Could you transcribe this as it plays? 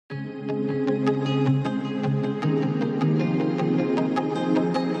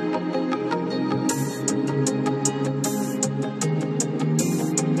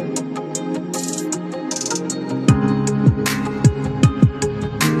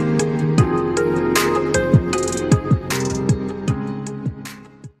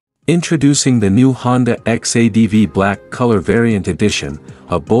Introducing the new Honda X Adv Black Color Variant Edition,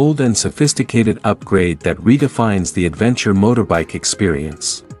 a bold and sophisticated upgrade that redefines the adventure motorbike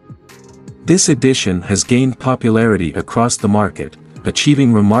experience. This edition has gained popularity across the market,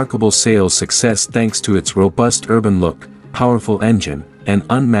 achieving remarkable sales success thanks to its robust urban look, powerful engine, and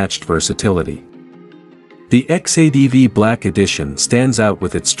unmatched versatility. The X Adv Black Edition stands out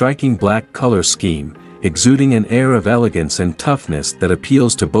with its striking black color scheme, exuding an air of elegance and toughness that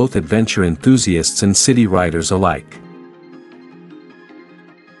appeals to both adventure enthusiasts and city riders alike.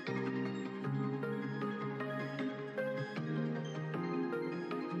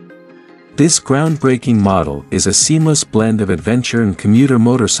 This groundbreaking model is a seamless blend of adventure and commuter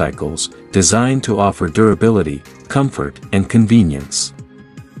motorcycles, designed to offer durability, comfort, and convenience.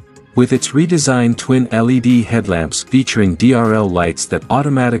 With its redesigned twin LED headlamps featuring DRL lights that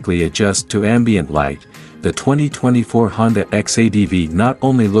automatically adjust to ambient light, the 2024 Honda X Adv not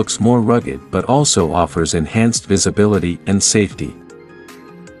only looks more rugged but also offers enhanced visibility and safety.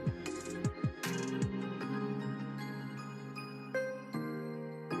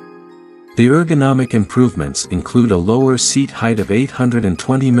 The ergonomic improvements include a lower seat height of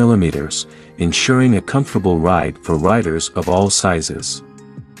 820 mm, ensuring a comfortable ride for riders of all sizes.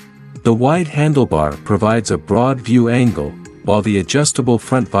 The wide handlebar provides a broad view angle, while the adjustable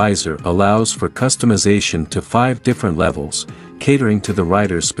front visor allows for customization to 5 different levels, catering to the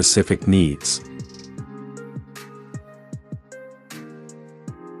rider's specific needs.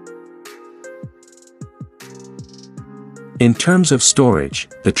 In terms of storage,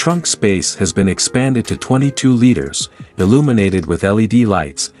 the trunk space has been expanded to 22 liters, illuminated with LED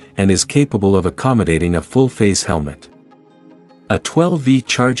lights, and is capable of accommodating a full-face helmet. A 12V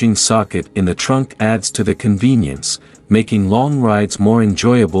charging socket in the trunk adds to the convenience, making long rides more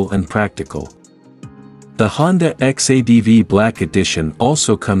enjoyable and practical. The Honda X Adv Black Edition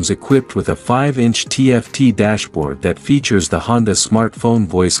also comes equipped with a 5-inch TFT dashboard that features the Honda smartphone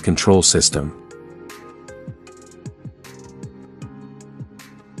voice control system.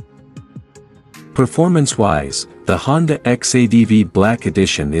 Performance-wise, the Honda X Adv Black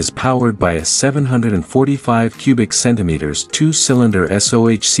Edition is powered by a 745 cubic centimeters 2-cylinder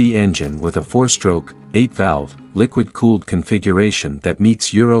SOHC engine with a 4-stroke, 8-valve, liquid-cooled configuration that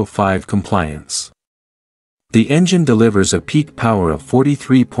meets Euro 5 compliance. The engine delivers a peak power of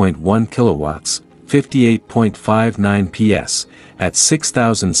 43.1 kilowatts, 58.59 PS, at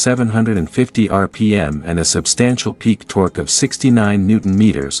 6,750 RPM and a substantial peak torque of 69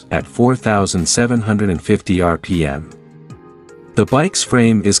 Nm at 4,750 RPM. The bike's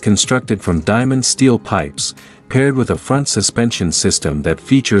frame is constructed from diamond steel pipes, paired with a front suspension system that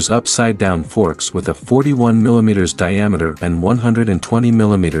features upside-down forks with a 41 mm diameter and 120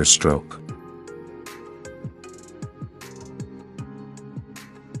 mm stroke.